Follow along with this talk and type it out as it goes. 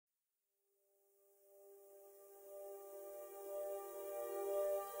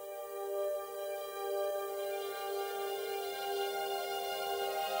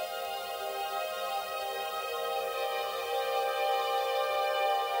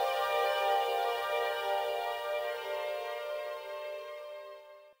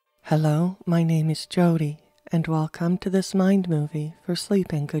Hello, my name is Jody, and welcome to this mind movie for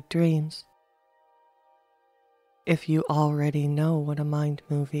sleeping good dreams. If you already know what a mind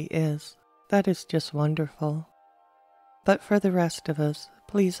movie is, that is just wonderful. But for the rest of us,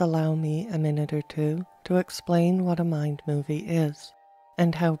 please allow me a minute or two to explain what a mind movie is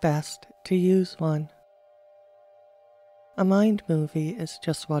and how best to use one. A mind movie is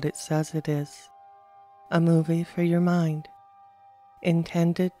just what it says it is, a movie for your mind,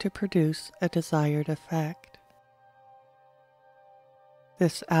 intended to produce a desired effect.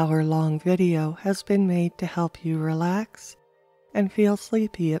 This hour-long video has been made to help you relax and feel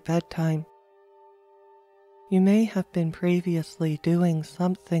sleepy at bedtime. You may have been previously doing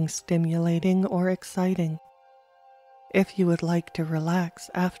something stimulating or exciting. If you would like to relax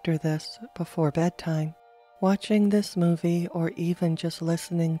after this before bedtime, watching this movie or even just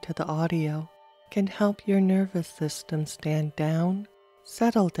listening to the audio can help your nervous system stand down,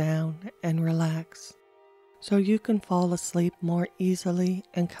 settle down, and relax, so you can fall asleep more easily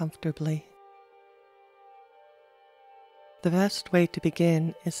and comfortably. The best way to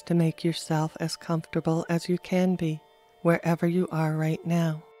begin is to make yourself as comfortable as you can be, wherever you are right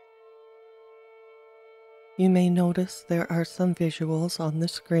now. You may notice there are some visuals on the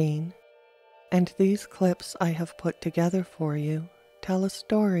screen, and these clips I have put together for you tell a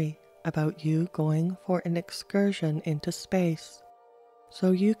story about you going for an excursion into space,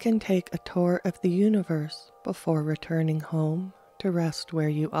 so you can take a tour of the universe before returning home to rest where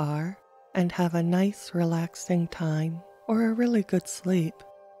you are and have a nice relaxing time or a really good sleep.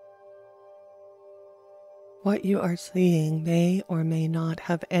 What you are seeing may or may not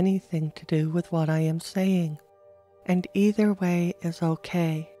have anything to do with what I am saying, and either way is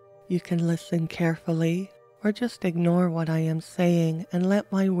okay. You can listen carefully or just ignore what I am saying and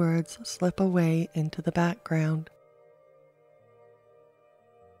let my words slip away into the background.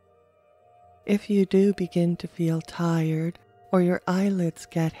 If you do begin to feel tired or your eyelids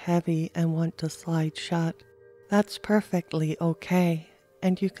get heavy and want to slide shut, that's perfectly okay,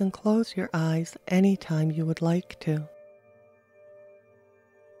 and you can close your eyes anytime you would like to.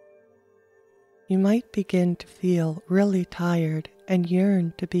 You might begin to feel really tired and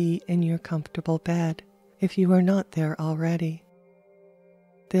yearn to be in your comfortable bed if you are not there already.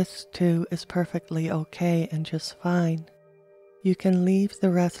 This too is perfectly okay and just fine. You can leave the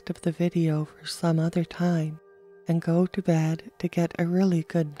rest of the video for some other time and go to bed to get a really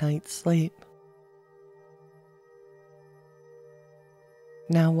good night's sleep.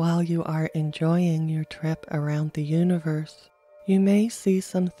 Now, while you are enjoying your trip around the universe, you may see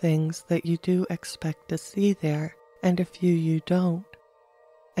some things that you do expect to see there and a few you don't.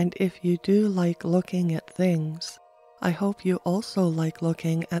 And if you do like looking at things, I hope you also like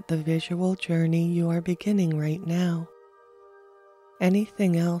looking at the visual journey you are beginning right now.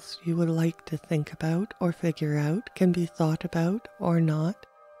 Anything else you would like to think about or figure out can be thought about or not,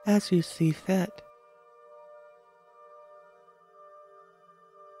 as you see fit.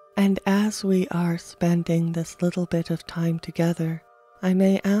 And as we are spending this little bit of time together, I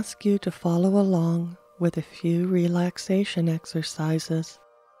may ask you to follow along with a few relaxation exercises.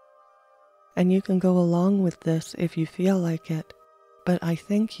 And you can go along with this if you feel like it, but I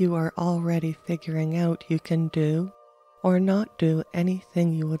think you are already figuring out you can do or not do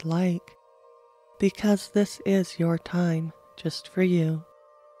anything you would like, because this is your time just for you,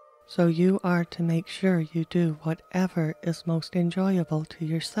 so you are to make sure you do whatever is most enjoyable to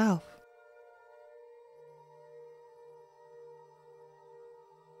yourself.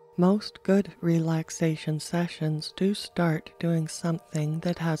 Most good relaxation sessions do start doing something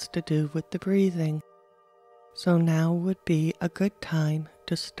that has to do with the breathing, so now would be a good time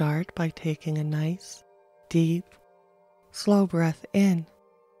to start by taking a nice, deep, slow breath in,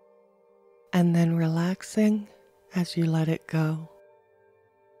 and then relaxing as you let it go.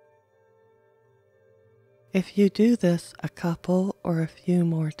 If you do this a couple or a few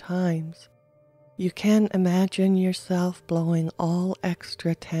more times, you can imagine yourself blowing all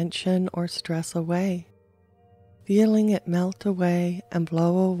extra tension or stress away, feeling it melt away and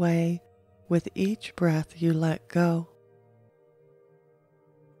blow away with each breath you let go.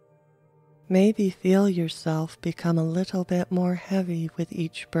 Maybe feel yourself become a little bit more heavy with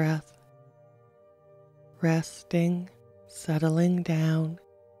each breath, resting, settling down,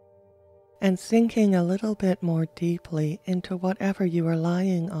 and sinking a little bit more deeply into whatever you are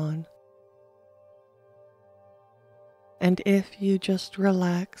lying on. And if you just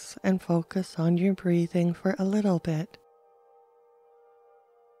relax and focus on your breathing for a little bit,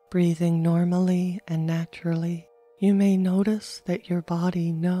 breathing normally and naturally, you may notice that your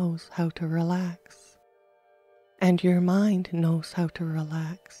body knows how to relax, and your mind knows how to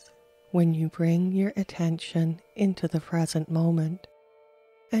relax, when you bring your attention into the present moment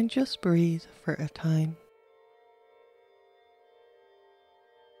and just breathe for a time.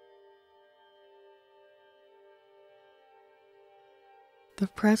 The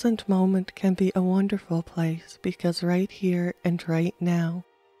present moment can be a wonderful place because right here and right now,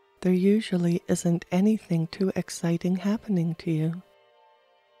 there usually isn't anything too exciting happening to you.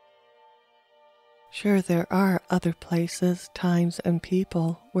 Sure, there are other places, times, and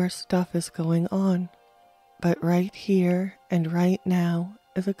people where stuff is going on, but right here and right now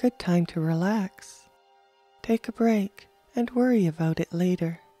is a good time to relax. Take a break and worry about it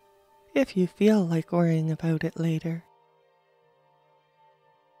later, if you feel like worrying about it later.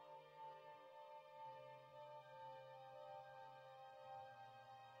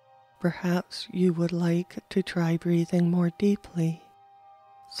 Perhaps you would like to try breathing more deeply,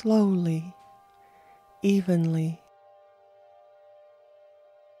 slowly, evenly.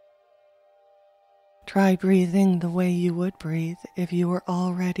 Try breathing the way you would breathe if you were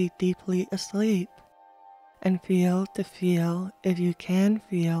already deeply asleep, and feel if you can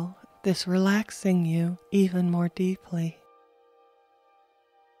feel this relaxing you even more deeply.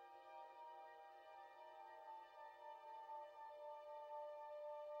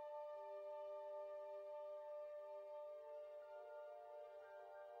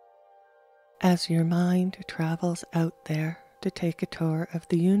 As your mind travels out there to take a tour of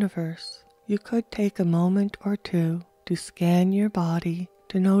the universe, you could take a moment or two to scan your body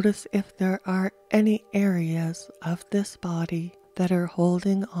to notice if there are any areas of this body that are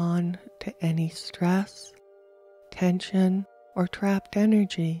holding on to any stress, tension, or trapped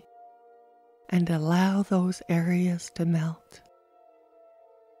energy, and allow those areas to melt.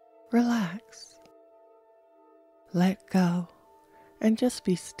 Relax, let go, and just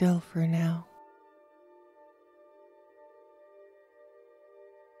be still for now.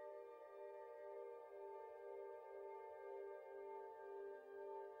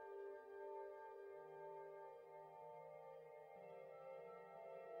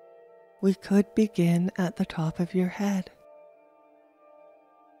 We could begin at the top of your head,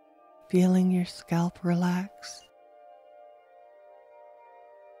 feeling your scalp relax,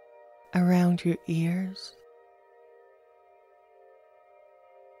 around your ears,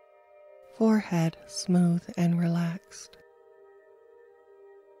 forehead smooth and relaxed,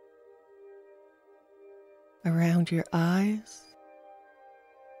 around your eyes,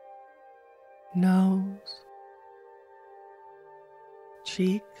 nose,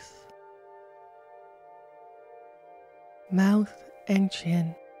 cheeks, mouth and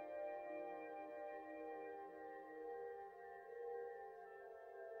chin.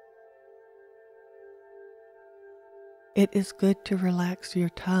 It is good to relax your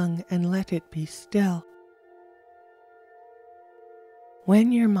tongue and let it be still.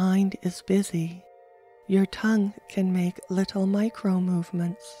 When your mind is busy, your tongue can make little micro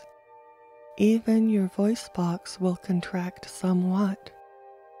movements. Even your voice box will contract somewhat.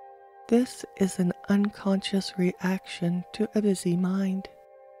 This is an unconscious reaction to a busy mind.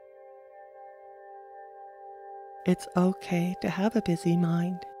 It's okay to have a busy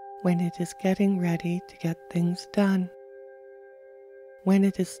mind when it is getting ready to get things done. When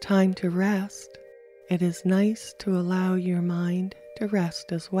it is time to rest, it is nice to allow your mind to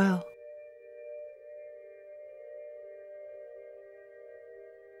rest as well.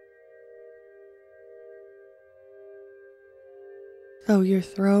 So your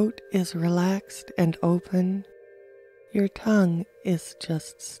throat is relaxed and open, your tongue is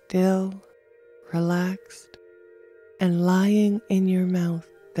just still, relaxed, and lying in your mouth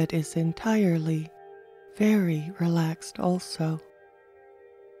that is entirely very relaxed also.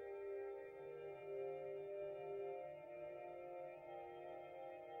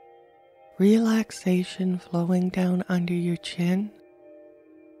 Relaxation flowing down under your chin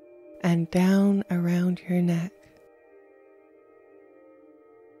and down around your neck.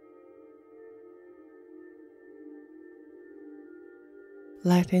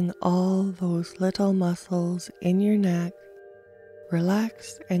 Letting all those little muscles in your neck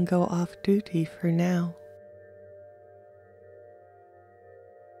relax and go off duty for now.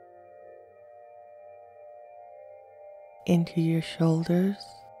 Into your shoulders,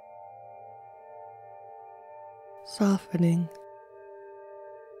 softening,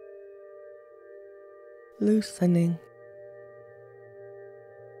 loosening,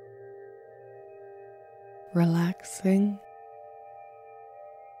 relaxing,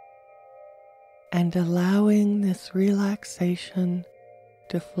 and allowing this relaxation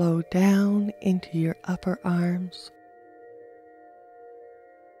to flow down into your upper arms,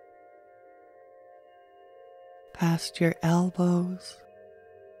 past your elbows,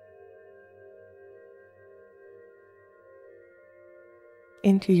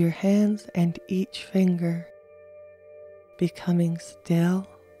 into your hands and each finger, becoming still,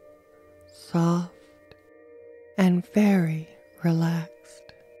 soft, and very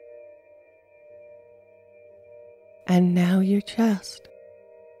relaxed. And now your chest.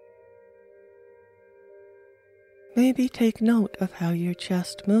 Maybe take note of how your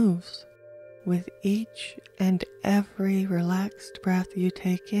chest moves with each and every relaxed breath you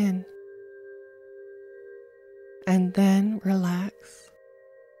take in, and then relax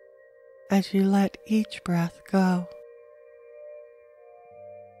as you let each breath go,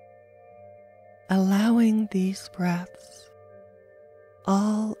 allowing these breaths,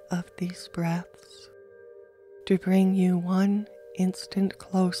 all of these breaths, to bring you one instant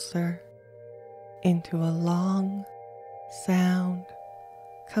closer into a long, sound,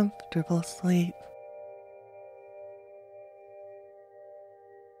 comfortable sleep.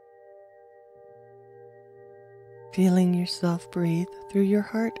 Feeling yourself breathe through your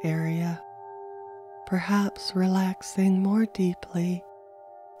heart area, perhaps relaxing more deeply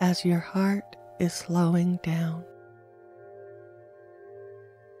as your heart is slowing down.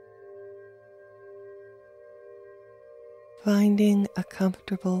 Finding a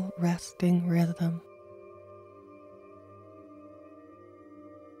comfortable resting rhythm.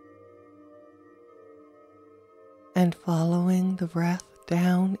 And following the breath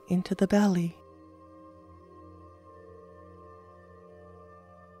down into the belly.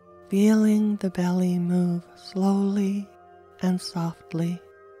 Feeling the belly move slowly and softly.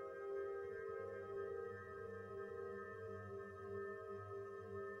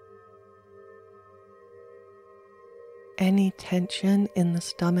 Any tension in the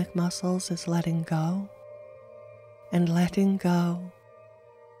stomach muscles is letting go and letting go.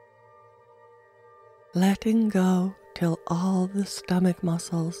 Letting go till all the stomach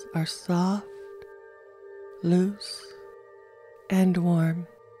muscles are soft, loose, and warm.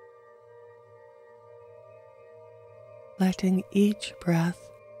 Letting each breath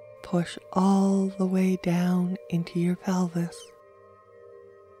push all the way down into your pelvis.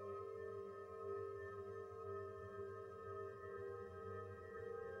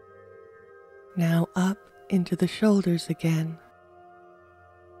 Now up into the shoulders again.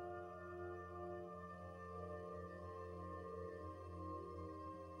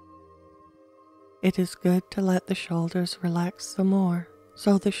 It is good to let the shoulders relax some more,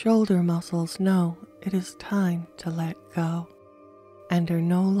 so the shoulder muscles know it is time to let go and are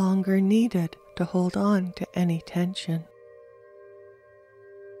no longer needed to hold on to any tension.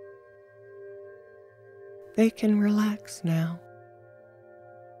 They can relax now.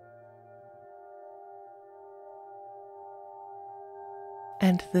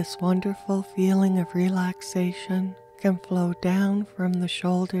 And this wonderful feeling of relaxation can flow down from the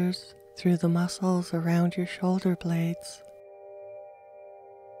shoulders through the muscles around your shoulder blades,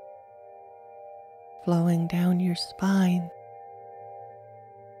 flowing down your spine,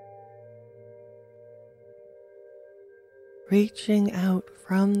 reaching out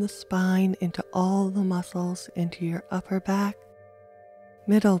from the spine into all the muscles into your upper back,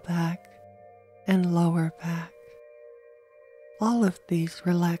 middle back, and lower back. All of these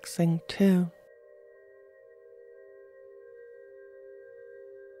relaxing too.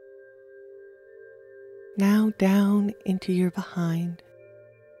 Now down into your behind,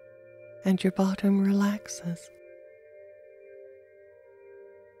 and your bottom relaxes.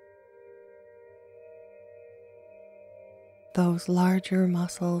 Those larger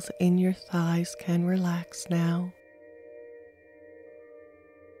muscles in your thighs can relax now.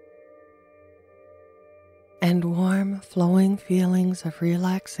 And warm, flowing feelings of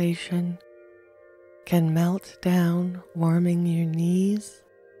relaxation can melt down, warming your knees,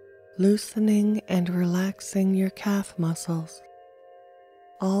 loosening and relaxing your calf muscles,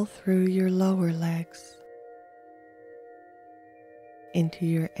 all through your lower legs, into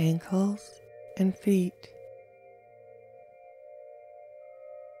your ankles and feet.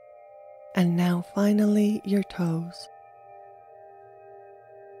 And now finally your toes.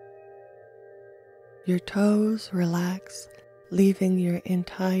 Your toes relax, leaving your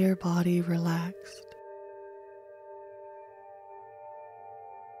entire body relaxed.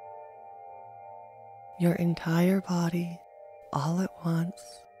 Your entire body, all at once,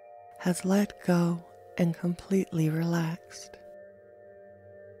 has let go and completely relaxed.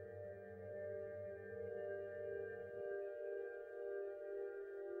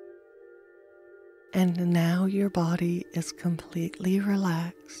 And now your body is completely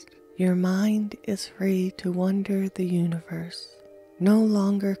relaxed. Your mind is free to wander the universe, no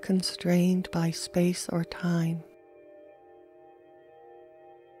longer constrained by space or time.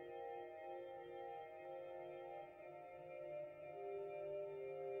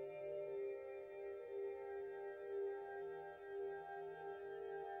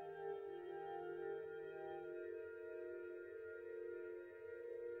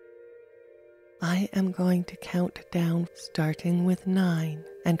 I am going to count down starting with 9,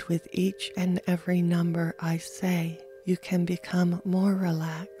 and with each and every number I say, you can become more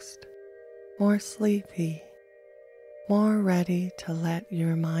relaxed, more sleepy, more ready to let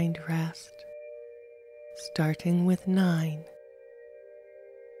your mind rest. Starting with 9,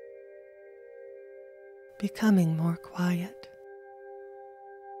 becoming more quiet.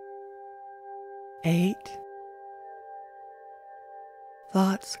 8,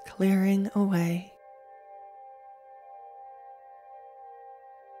 thoughts clearing away.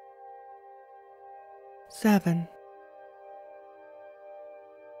 7,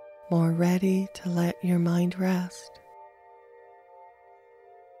 more ready to let your mind rest.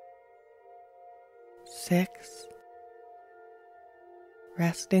 6,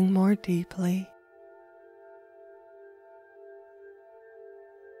 resting more deeply.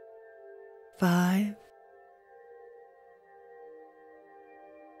 5,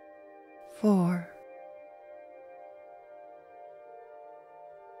 4,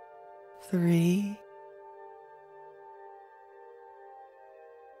 3,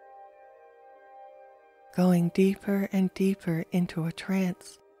 'Going deeper and deeper into a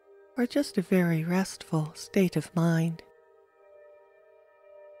trance, or just a very restful state of mind.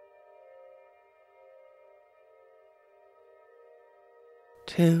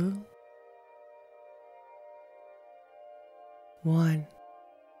 2, 1,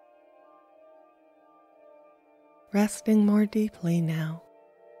 resting more deeply now,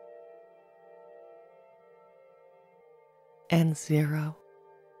 and 0.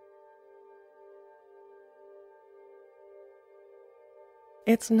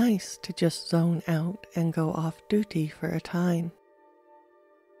 It's nice to just zone out and go off duty for a time.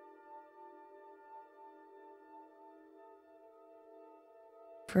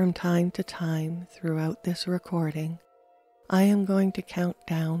 From time to time throughout this recording, I am going to count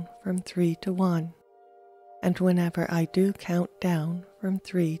down from 3 to 1, and whenever I do count down from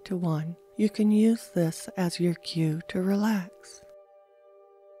 3 to 1, you can use this as your cue to relax.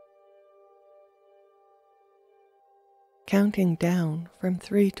 Counting down from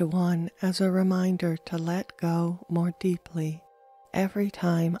 3 to 1 as a reminder to let go more deeply every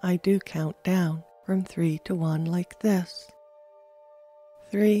time I do count down from 3 to 1 like this.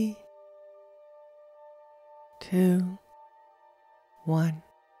 3, 2, 1.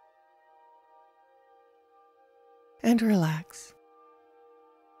 And relax.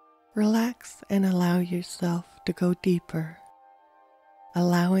 Relax and allow yourself to go deeper,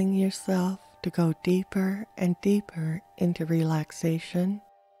 allowing yourself to go deeper and deeper into relaxation,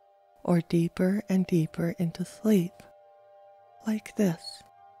 or deeper and deeper into sleep, like this.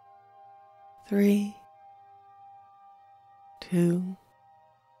 3, 2,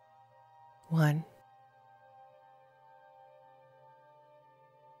 1.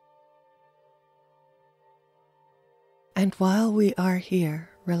 And while we are here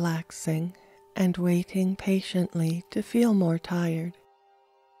relaxing and waiting patiently to feel more tired,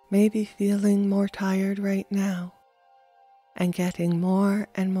 maybe feeling more tired right now, and getting more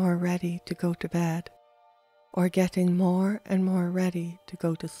and more ready to go to bed, or getting more and more ready to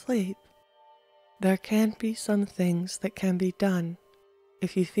go to sleep, there can be some things that can be done,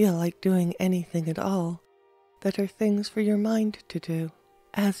 if you feel like doing anything at all, that are things for your mind to do,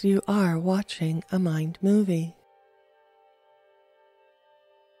 as you are watching a mind movie.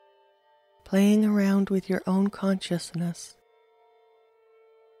 Playing around with your own consciousness,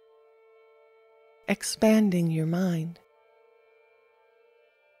 expanding your mind.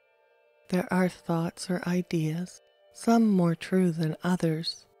 There are thoughts or ideas, some more true than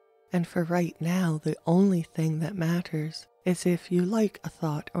others, and for right now the only thing that matters is if you like a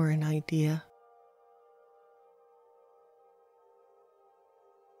thought or an idea.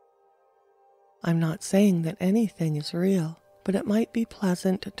 I'm not saying that anything is real, but it might be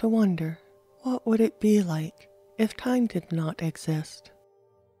pleasant to wonder, what would it be like if time did not exist?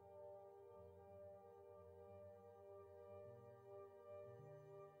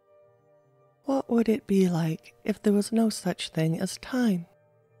 What would it be like if there was no such thing as time?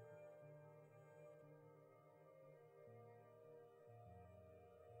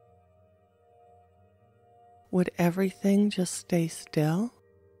 Would everything just stay still?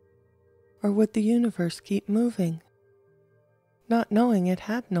 Or would the universe keep moving, not knowing it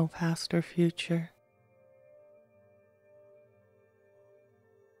had no past or future?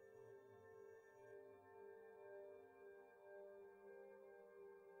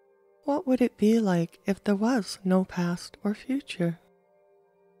 What would it be like if there was no past or future,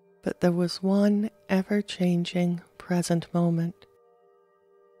 but there was one ever-changing present moment?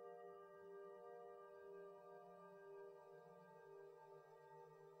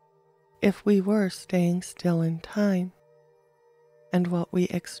 if we were staying still in time, and what we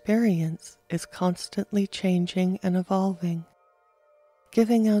experience is constantly changing and evolving,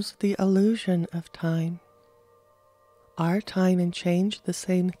 giving us the illusion of time. Are time and change the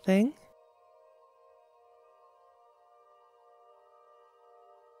same thing?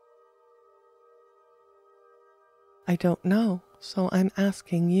 I don't know, so I'm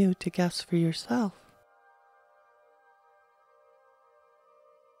asking you to guess for yourself.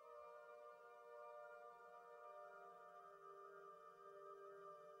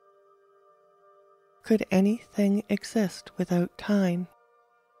 Could anything exist without time?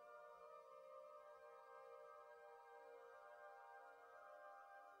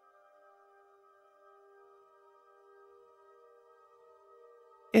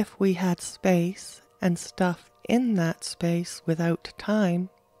 If we had space and stuff in that space without time,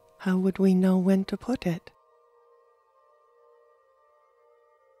 how would we know when to put it?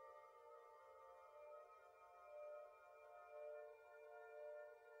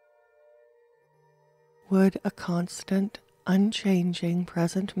 Would a constant, unchanging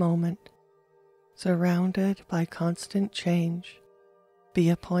present moment, surrounded by constant change, be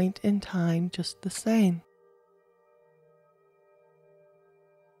a point in time just the same?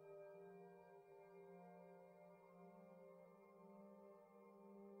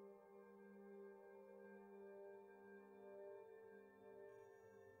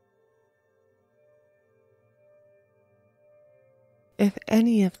 If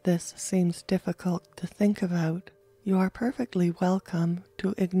any of this seems difficult to think about, you are perfectly welcome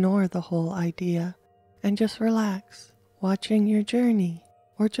to ignore the whole idea and just relax, watching your journey,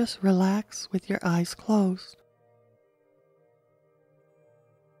 or just relax with your eyes closed.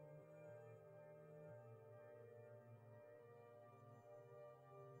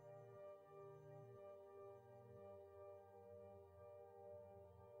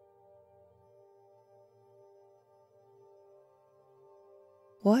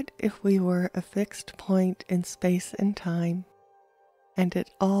 What if we were a fixed point in space and time, and it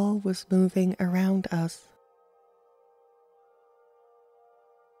all was moving around us?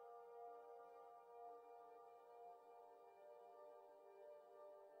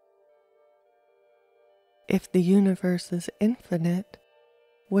 If the universe is infinite,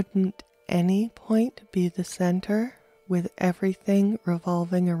 wouldn't any point be the center with everything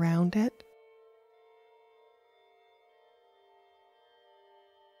revolving around it?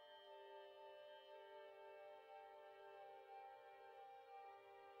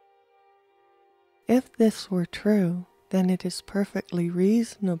 If this were true, then it is perfectly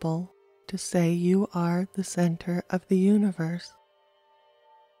reasonable to say you are the center of the universe.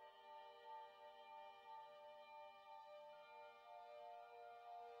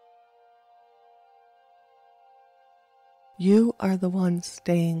 You are the one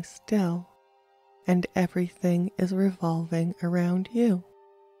staying still, and everything is revolving around you.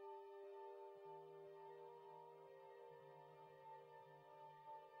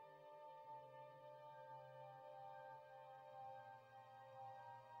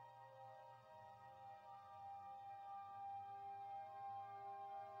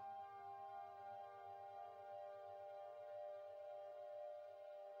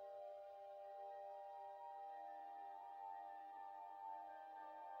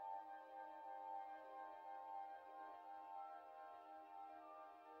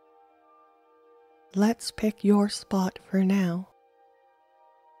 Let's pick your spot for now,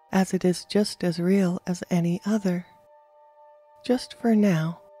 as it is just as real as any other. Just for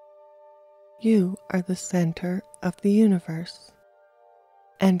now, you are the center of the universe,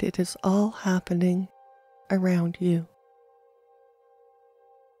 and it is all happening around you.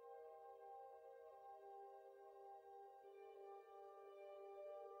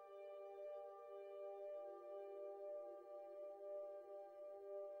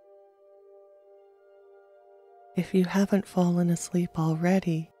 If you haven't fallen asleep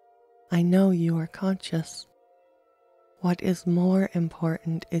already, I know you are conscious. What is more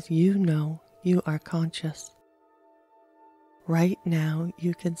important is you know you are conscious. Right now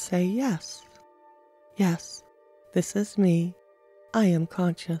you can say yes. Yes, this is me. I am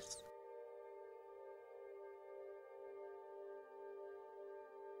conscious.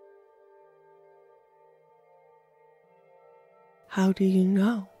 How do you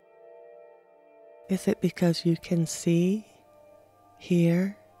know? Is it because you can see,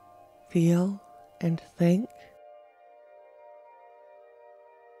 hear, feel, and think?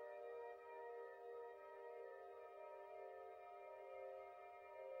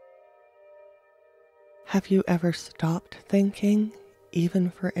 Have you ever stopped thinking,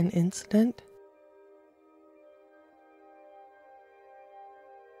 even for an instant?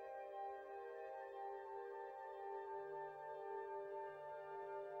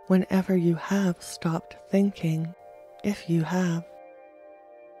 whenever you have stopped thinking, if you have,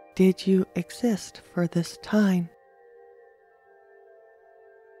 did you exist for this time?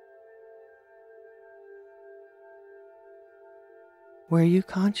 Were you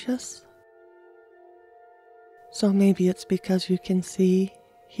conscious? So maybe it's because you can see,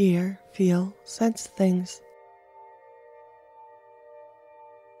 hear, feel, sense things.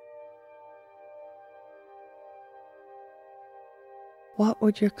 What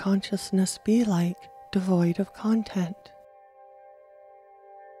would your consciousness be like, devoid of content?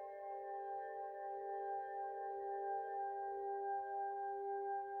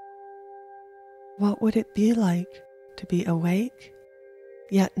 What would it be like to be awake,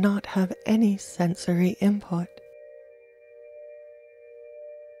 yet not have any sensory input?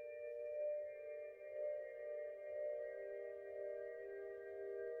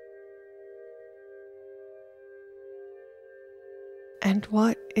 And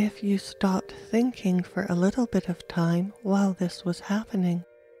what if you stopped thinking for a little bit of time while this was happening?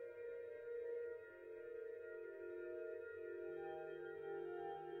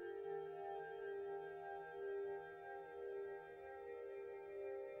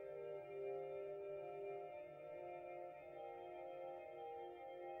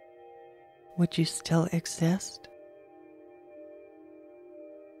 Would you still exist?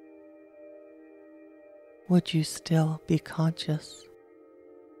 Would you still be conscious?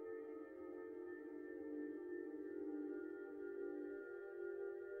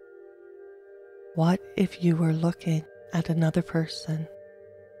 What if you were looking at another person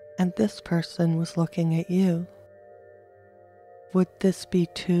and this person was looking at you? Would this be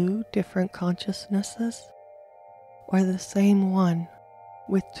two different consciousnesses or the same one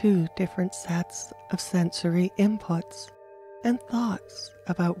with two different sets of sensory inputs and thoughts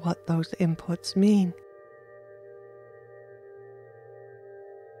about what those inputs mean?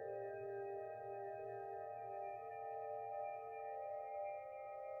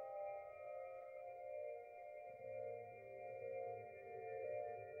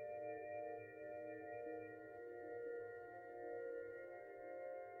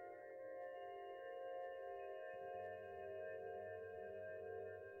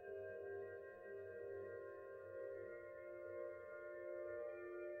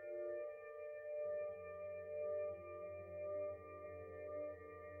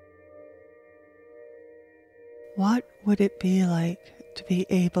 What would it be like to be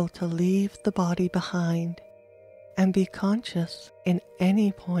able to leave the body behind and be conscious in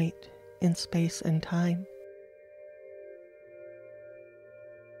any point in space and time?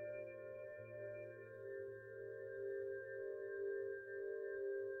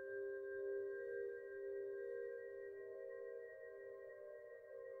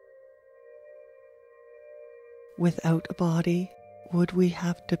 Without a body, would we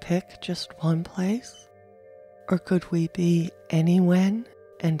have to pick just one place? Or could we be any when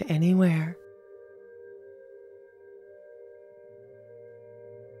and anywhere?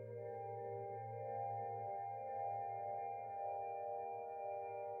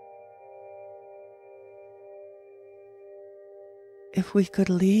 If we could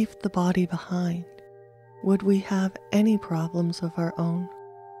leave the body behind, would we have any problems of our own?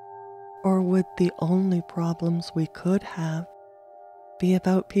 Or would the only problems we could have be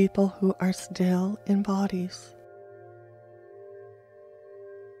about people who are still in bodies?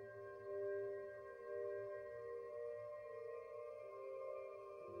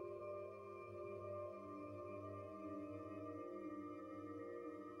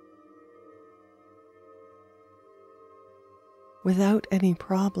 Without any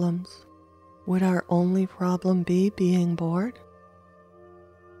problems, would our only problem be being bored?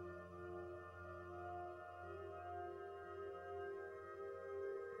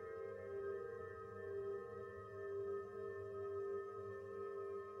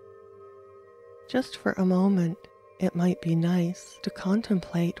 Just for a moment, it might be nice to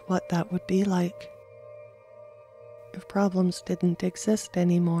contemplate what that would be like if problems didn't exist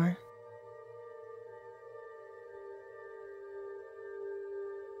anymore.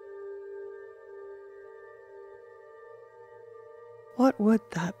 What would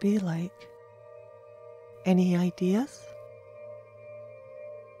that be like? Any ideas?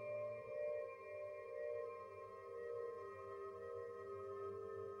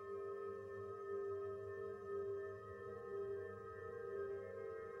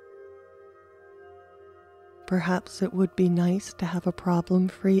 Perhaps it would be nice to have a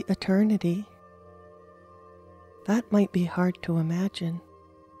problem-free eternity. That might be hard to imagine,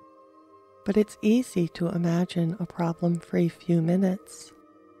 but it's easy to imagine a problem-free few minutes.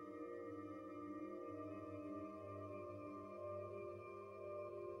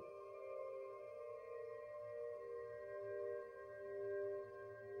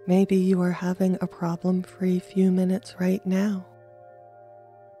 Maybe you are having a problem-free few minutes right now.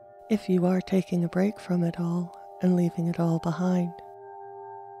 If you are taking a break from it all and leaving it all behind.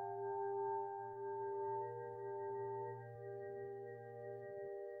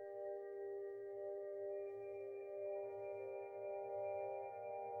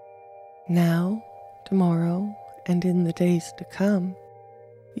 Now, tomorrow, and in the days to come,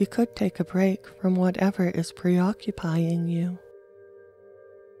 you could take a break from whatever is preoccupying you.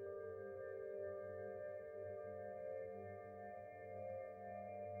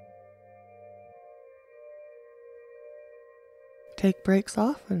 Take breaks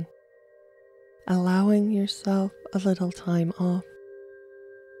often, allowing yourself a little time off.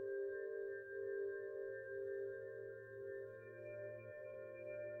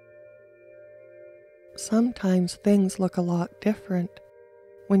 Sometimes things look a lot different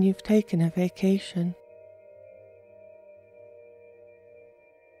when you've taken a vacation.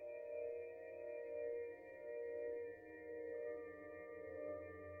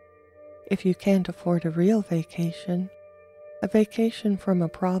 If you can't afford a real vacation, a vacation from a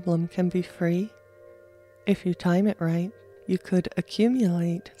problem can be free. If you time it right, you could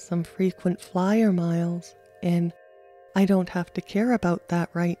accumulate some frequent flyer miles in I don't have to care about that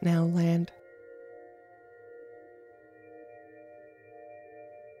right now land.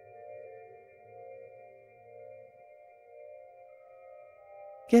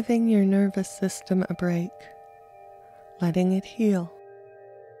 Giving your nervous system a break, letting it heal,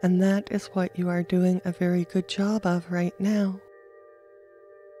 and that is what you are doing a very good job of right now.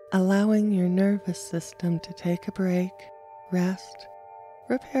 Allowing your nervous system to take a break, rest,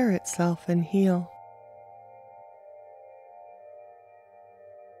 repair itself and heal.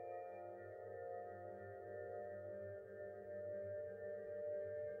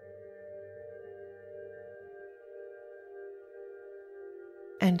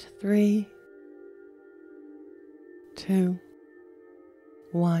 And 3, 2,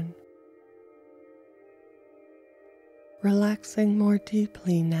 1. Relaxing more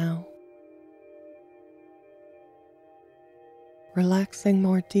deeply now. Relaxing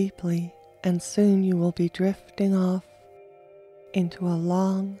more deeply, and soon you will be drifting off into a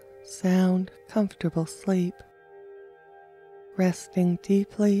long, sound, comfortable sleep, resting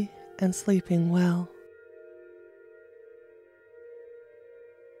deeply and sleeping well.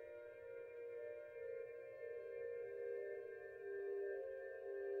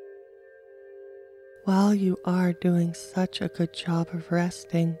 While you are doing such a good job of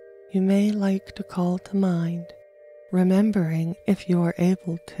resting, you may like to call to mind, remembering if you are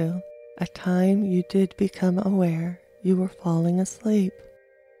able to, a time you did become aware you were falling asleep.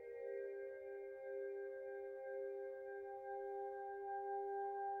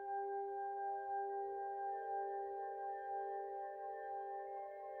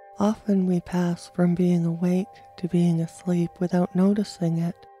 Often we pass from being awake to being asleep without noticing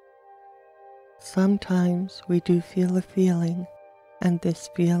it. Sometimes we do feel a feeling, and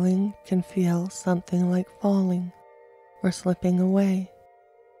this feeling can feel something like falling or slipping away.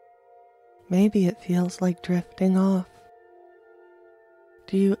 Maybe it feels like drifting off.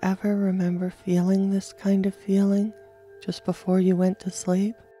 Do you ever remember feeling this kind of feeling just before you went to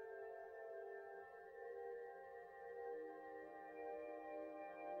sleep?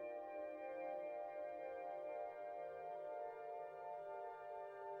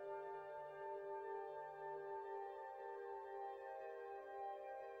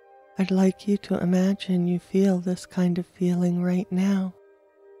 I'd like you to imagine you feel this kind of feeling right now,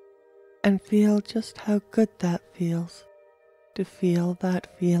 and feel just how good that feels to feel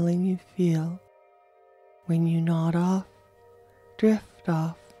that feeling you feel when you nod off, drift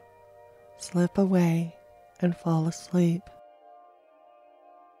off, slip away, and fall asleep.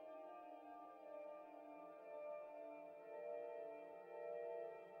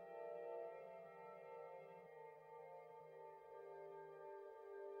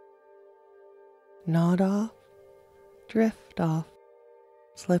 Nod off, drift off,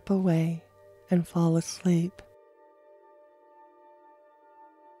 slip away, and fall asleep.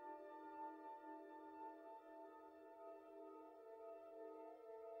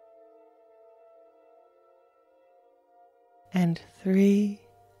 And 3,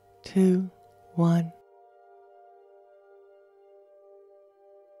 2, 1.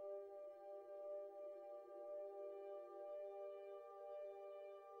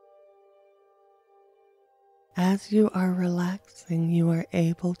 As you are relaxing, you are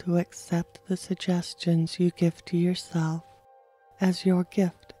able to accept the suggestions you give to yourself as your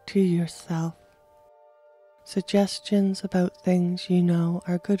gift to yourself. Suggestions about things you know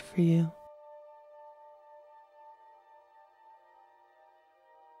are good for you.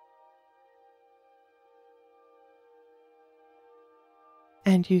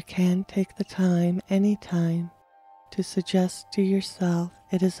 And you can take the time anytime to suggest to yourself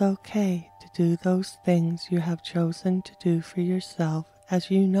it is okay to do those things you have chosen to do for yourself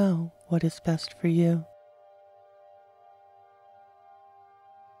as you know what is best for you.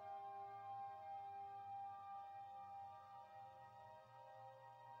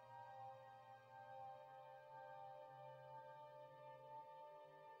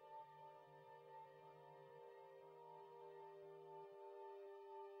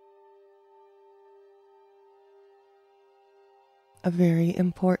 A very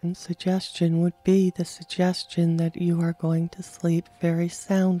important suggestion would be the suggestion that you are going to sleep very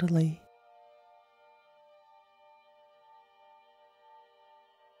soundly.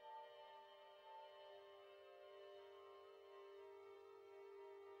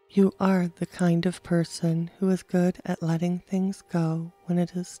 You are the kind of person who is good at letting things go when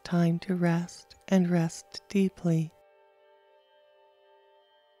it is time to rest and rest deeply.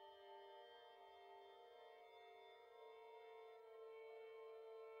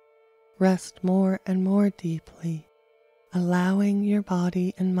 Rest more and more deeply, allowing your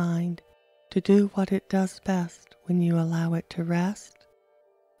body and mind to do what it does best when you allow it to rest,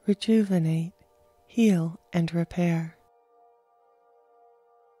 rejuvenate, heal, and repair.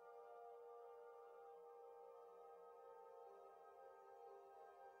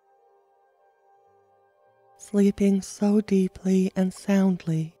 Sleeping so deeply and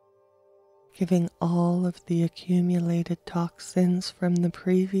soundly, giving all of the accumulated toxins from the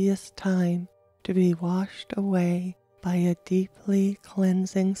previous time to be washed away by a deeply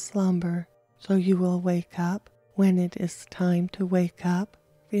cleansing slumber, so you will wake up when it is time to wake up,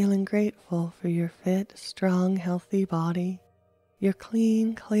 feeling grateful for your fit, strong, healthy body, your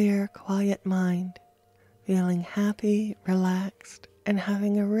clean, clear, quiet mind, feeling happy, relaxed, and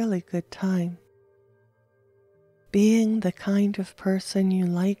having a really good time. Being the kind of person you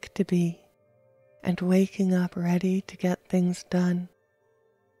like to be, and waking up ready to get things done.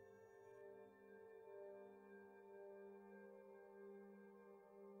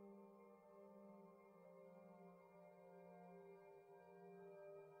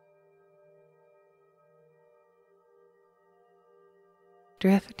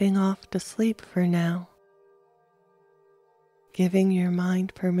 Drifting off to sleep for now, giving your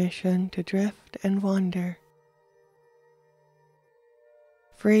mind permission to drift and wander,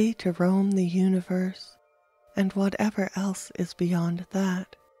 free to roam the universe and whatever else is beyond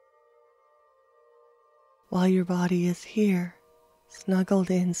that, while your body is here,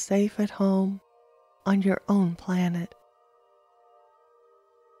 snuggled in safe at home on your own planet,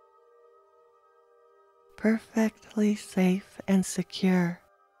 perfectly safe and secure,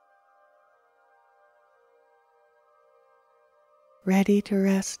 ready to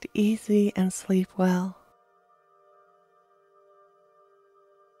rest easy and sleep well.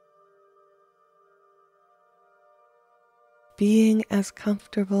 Being as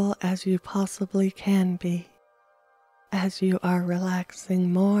comfortable as you possibly can be as you are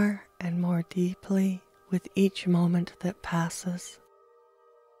relaxing more and more deeply with each moment that passes.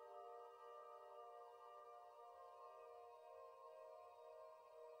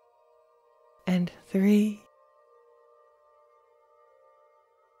 And 3,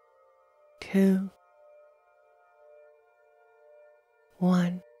 2,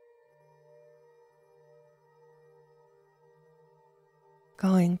 1.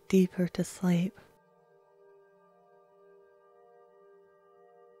 Going deeper to sleep.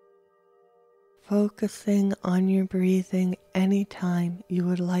 Focusing on your breathing anytime you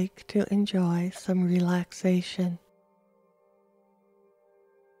would like to enjoy some relaxation.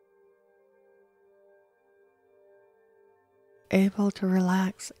 Able to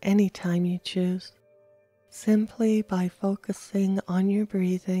relax anytime you choose, simply by focusing on your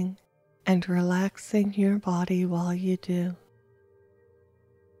breathing and relaxing your body while you do.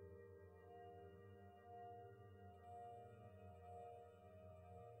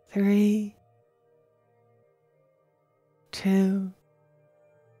 3, 2,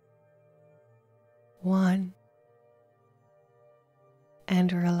 1,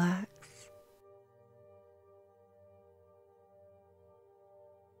 and relax.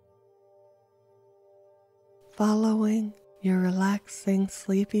 Following your relaxing,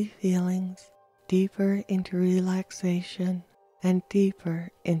 sleepy feelings deeper into relaxation and deeper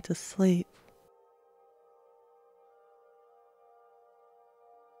into sleep.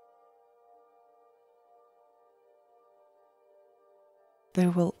 There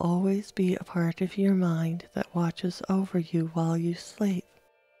will always be a part of your mind that watches over you while you sleep,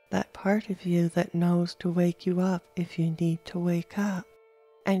 that part of you that knows to wake you up if you need to wake up,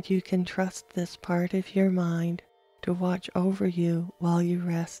 and you can trust this part of your mind to watch over you while you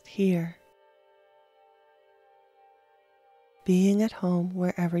rest here, being at home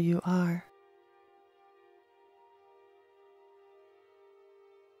wherever you are.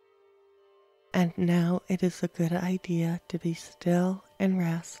 And now it is a good idea to be still and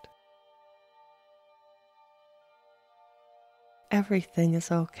rest. Everything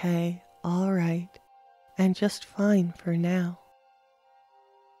is okay, all right, and just fine for now.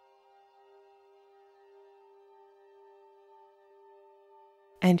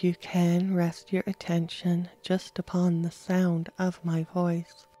 And you can rest your attention just upon the sound of my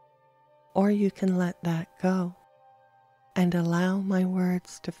voice, or you can let that go and allow my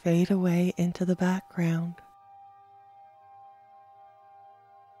words to fade away into the background.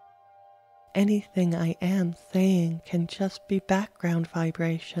 Anything I am saying can just be background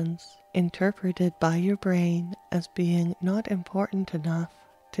vibrations interpreted by your brain as being not important enough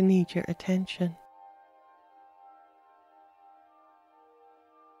to need your attention.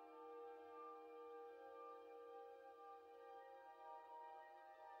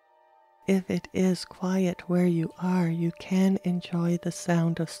 If it is quiet where you are, you can enjoy the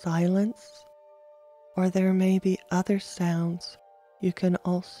sound of silence, or there may be other sounds you can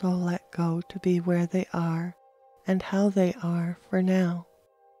also let go to be where they are and how they are for now.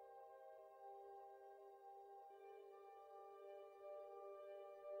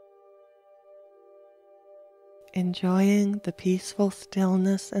 Enjoying the peaceful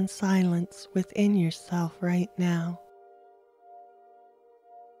stillness and silence within yourself right now.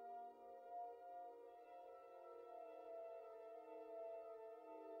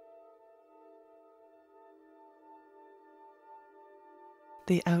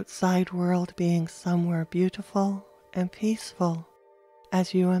 The outside world being somewhere beautiful and peaceful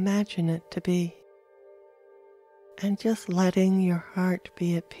as you imagine it to be, and just letting your heart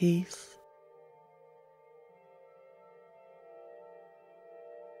be at peace.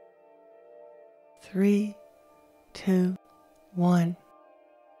 Three, two, one.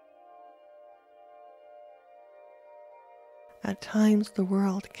 At times the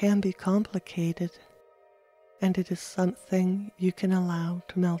world can be complicated, and it is something you can allow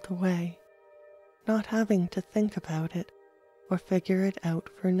to melt away, not having to think about it or figure it out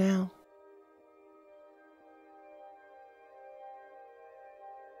for now.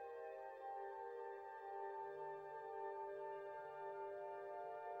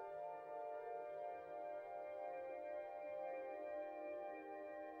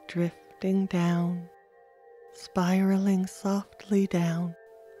 Drifting down, spiraling softly down,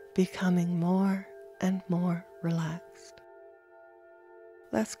 becoming more and more relaxed.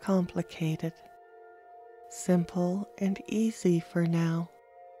 Less complicated, simple and easy for now,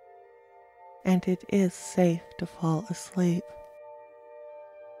 and it is safe to fall asleep.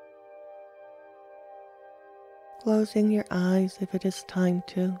 Closing your eyes if it is time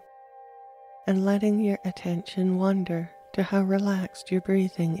to, and letting your attention wander to how relaxed your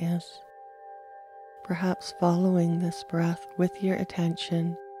breathing is. Perhaps following this breath with your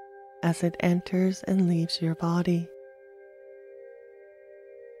attention as it enters and leaves your body.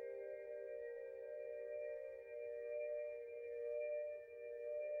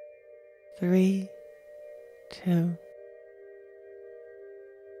 Three, two,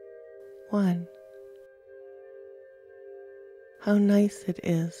 one. How nice it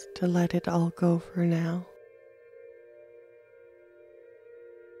is to let it all go for now.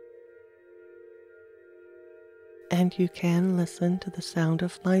 And you can listen to the sound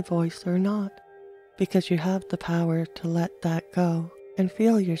of my voice or not, because you have the power to let that go and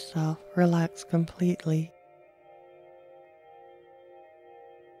feel yourself relax completely.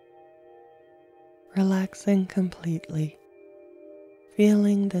 Relaxing completely,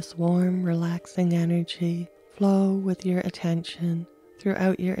 feeling this warm, relaxing energy flow with your attention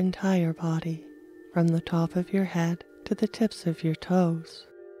throughout your entire body, from the top of your head to the tips of your toes.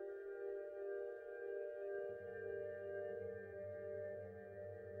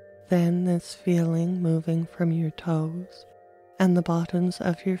 Then this feeling moving from your toes and the bottoms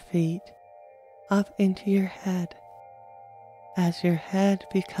of your feet up into your head, as your head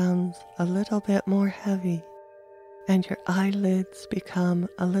becomes a little bit more heavy and your eyelids become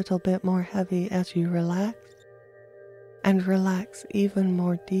a little bit more heavy as you relax, and relax even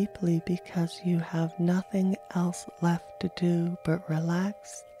more deeply because you have nothing else left to do but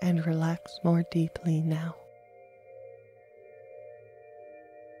relax and relax more deeply now.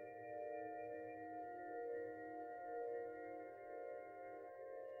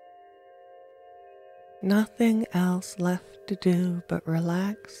 Nothing else left to do but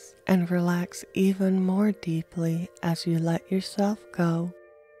relax and relax even more deeply as you let yourself go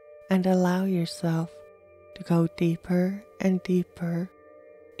and allow yourself to go deeper and deeper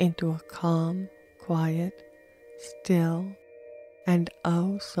into a calm, quiet, still, and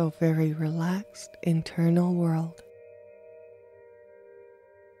oh so very relaxed internal world.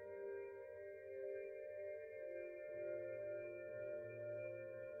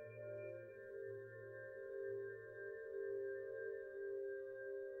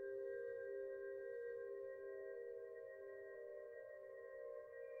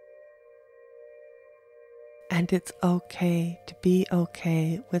 And it's okay to be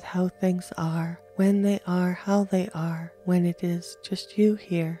okay with how things are, when they are how they are, when it is just you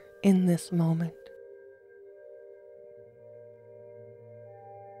here in this moment.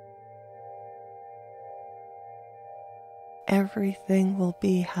 Everything will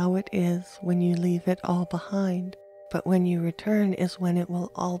be how it is when you leave it all behind, but when you return is when it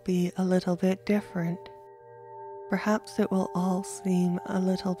will all be a little bit different. Perhaps it will all seem a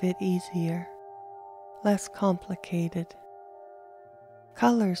little bit easier, less complicated.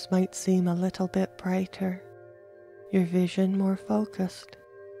 Colors might seem a little bit brighter, your vision more focused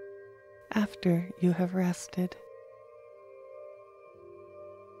after you have rested.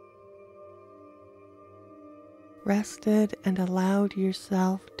 Rested and allowed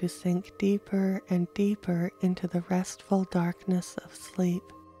yourself to sink deeper and deeper into the restful darkness of sleep.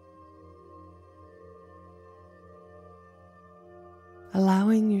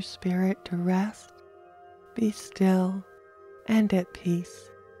 Allowing your spirit to rest, be still, and at peace.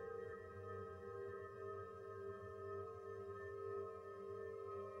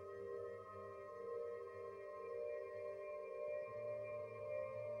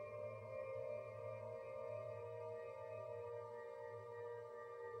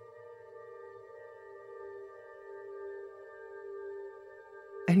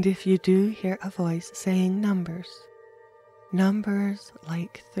 And if you do hear a voice saying numbers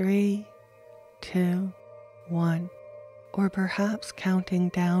like 3, 2, 1, or perhaps counting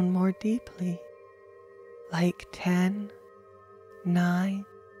down more deeply, like 10, 9,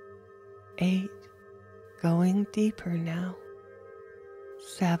 8, going deeper now,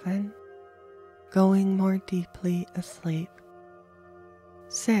 7, going more deeply asleep,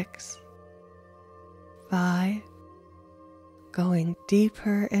 6, 5, going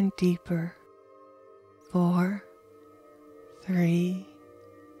deeper and deeper, 4, 3,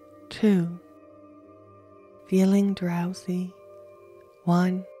 2, feeling drowsy,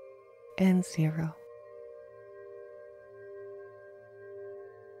 1 and 0.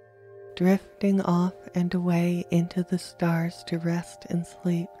 Drifting off and away into the stars to rest and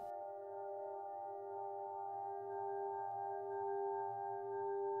sleep.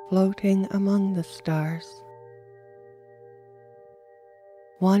 Floating among the stars,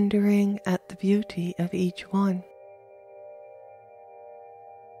 wondering at the beauty of each one.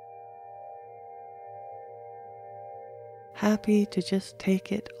 Happy to just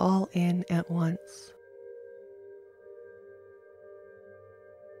take it all in at once.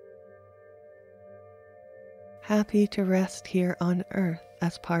 Happy to rest here on Earth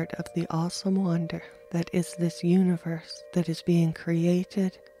as part of the awesome wonder that is this universe that is being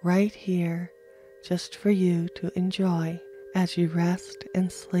created right here just for you to enjoy as you rest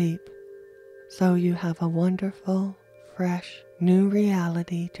and sleep, so you have a wonderful, fresh, new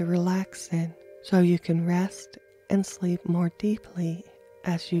reality to relax in, so you can rest and sleep more deeply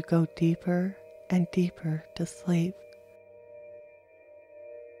as you go deeper and deeper to sleep.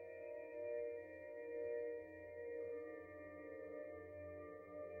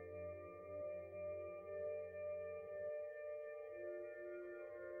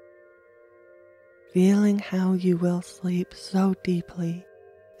 Feeling how you will sleep so deeply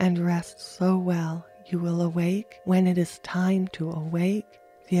and rest so well, you will awake when it is time to awake,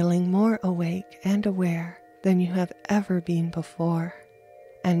 feeling more awake and aware than you have ever been before,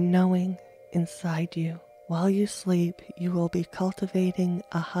 and knowing inside you, while you sleep, you will be cultivating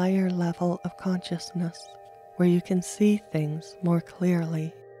a higher level of consciousness where you can see things more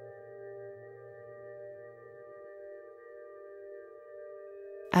clearly.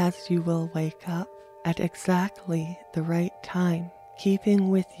 As you will wake up at exactly the right time, keeping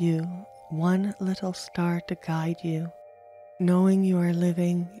with you one little star to guide you, knowing you are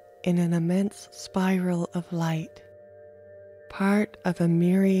living in an immense spiral of light, part of a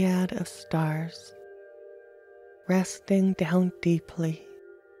myriad of stars, resting down deeply,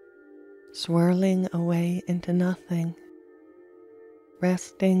 swirling away into nothing,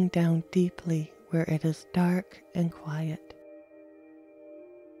 resting down deeply where it is dark and quiet.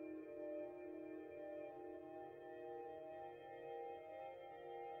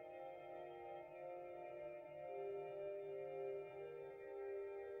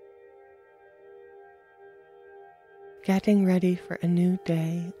 getting ready for a new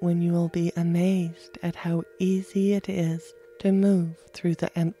day when you will be amazed at how easy it is to move through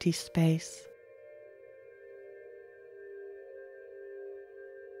the empty space.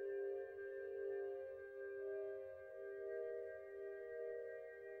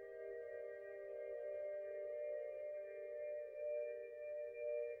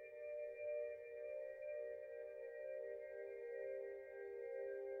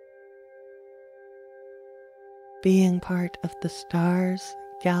 Being part of the stars,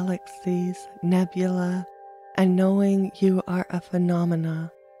 galaxies, nebula, and knowing you are a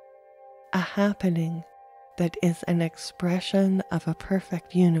phenomena, a happening that is an expression of a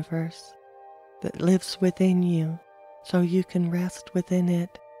perfect universe that lives within you, so you can rest within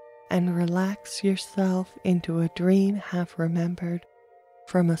it and relax yourself into a dream half remembered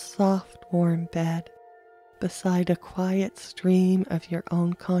from a soft, warm bed beside a quiet stream of your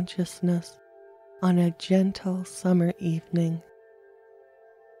own consciousness on a gentle summer evening.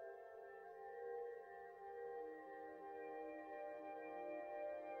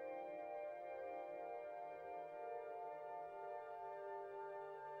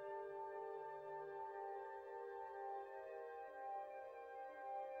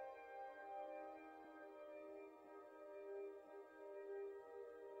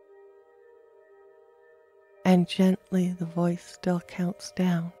 And gently the voice still counts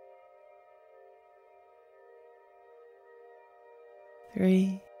down.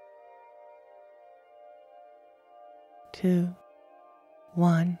 3, 2,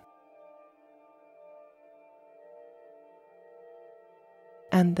 1.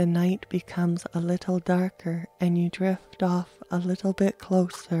 And the night becomes a little darker and you drift off a little bit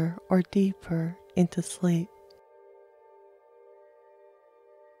closer or deeper into sleep.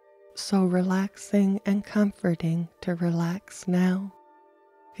 So relaxing and comforting to relax now,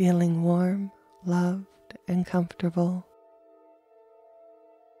 feeling warm, loved, and comfortable.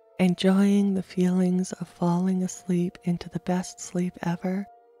 Enjoying the feelings of falling asleep into the best sleep ever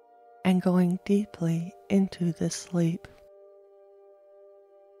and going deeply into this sleep.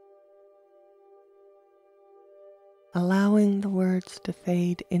 Allowing the words to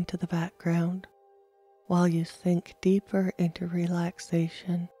fade into the background while you sink deeper into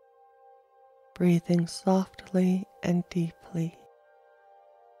relaxation, breathing softly and deeply.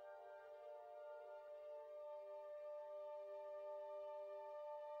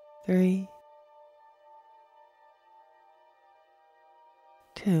 Three,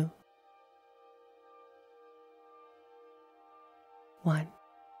 2, 1.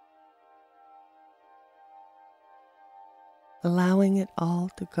 Allowing it all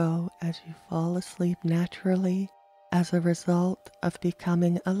to go as you fall asleep naturally as a result of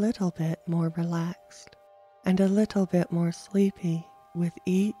becoming a little bit more relaxed and a little bit more sleepy with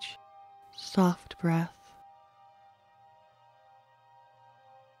each soft breath.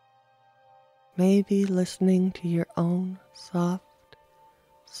 Maybe listening to your own soft,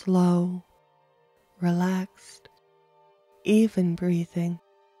 slow, relaxed, even breathing.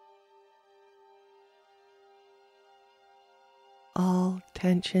 All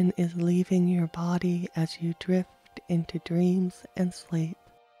tension is leaving your body as you drift into dreams and sleep.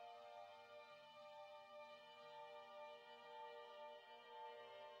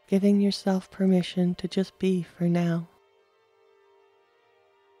 Giving yourself permission to just be for now.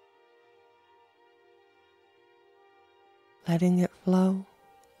 Letting it flow,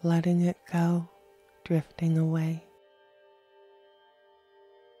 letting it go, drifting away.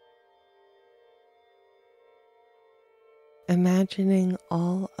 Imagining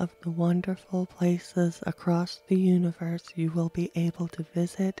all of the wonderful places across the universe you will be able to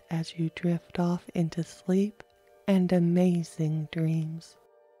visit as you drift off into sleep and amazing dreams.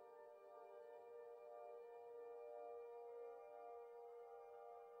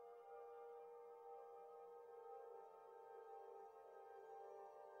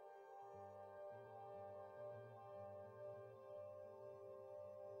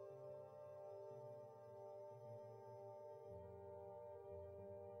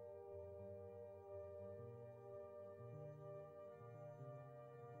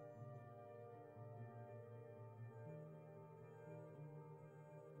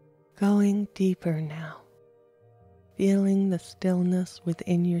 Going deeper now, feeling the stillness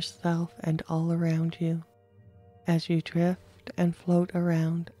within yourself and all around you as you drift and float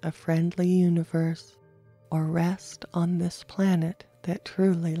around a friendly universe or rest on this planet that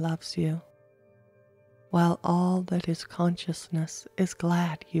truly loves you, while all that is consciousness is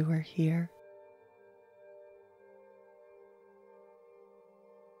glad you are here.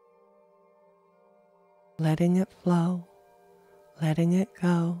 Letting it flow, letting it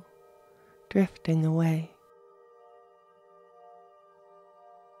go, drifting away.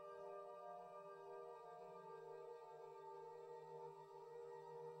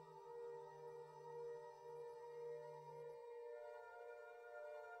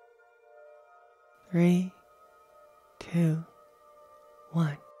 3, 2,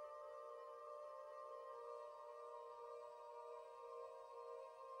 1.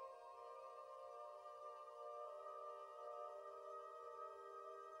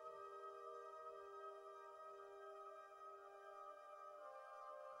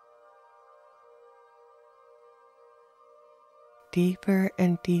 Deeper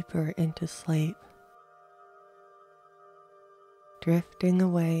and deeper into sleep, drifting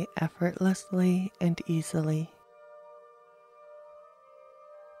away effortlessly and easily,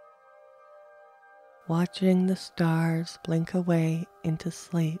 watching the stars blink away into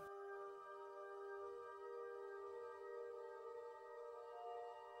sleep.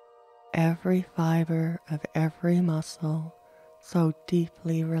 Every fiber of every muscle so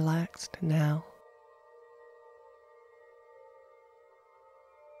deeply relaxed now,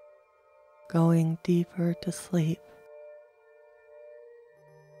 going deeper to sleep,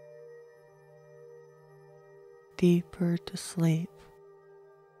 deeper to sleep.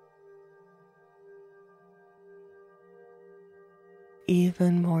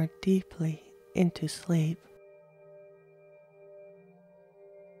 Even more deeply into sleep.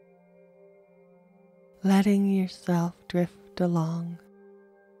 Letting yourself drift along,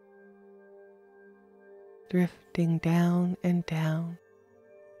 drifting down and down.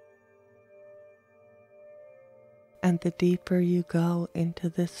 And the deeper you go into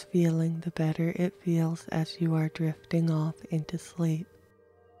this feeling, the better it feels as you are drifting off into sleep.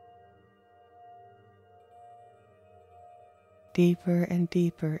 Deeper and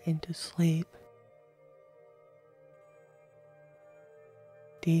deeper into sleep.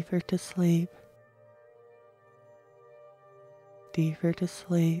 Deeper to sleep. Deeper to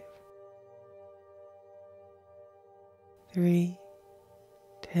sleep. 3,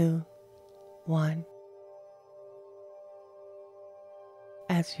 2, 1.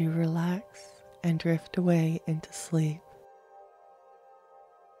 As you relax and drift away into sleep.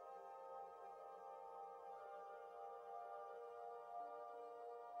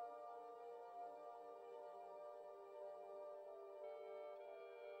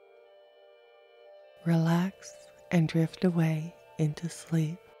 Relax and drift away into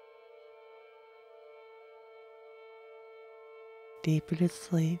sleep. Deeper to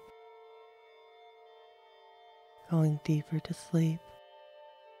sleep. Going deeper to sleep.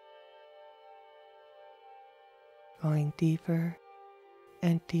 Going deeper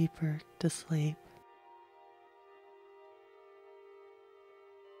and deeper to sleep.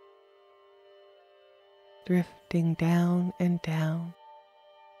 Drifting down and down.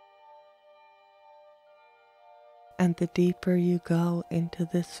 And the deeper you go into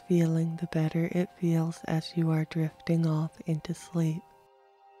this feeling, the better it feels as you are drifting off into sleep.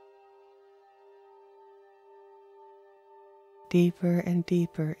 Deeper and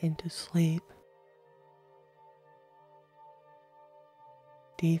deeper into sleep.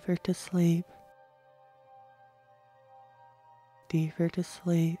 Deeper to sleep. Deeper to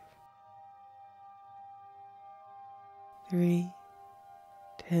sleep. 3,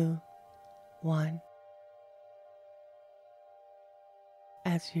 2, 1.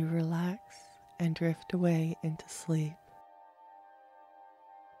 As you relax and drift away into sleep.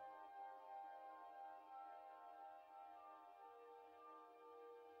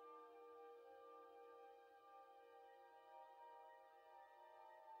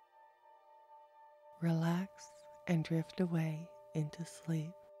 Relax and drift away into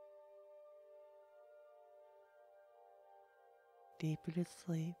sleep. Deeper to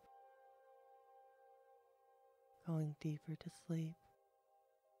sleep. Going deeper to sleep.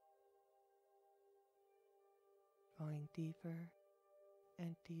 Going deeper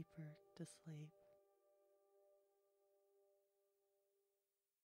and deeper to sleep.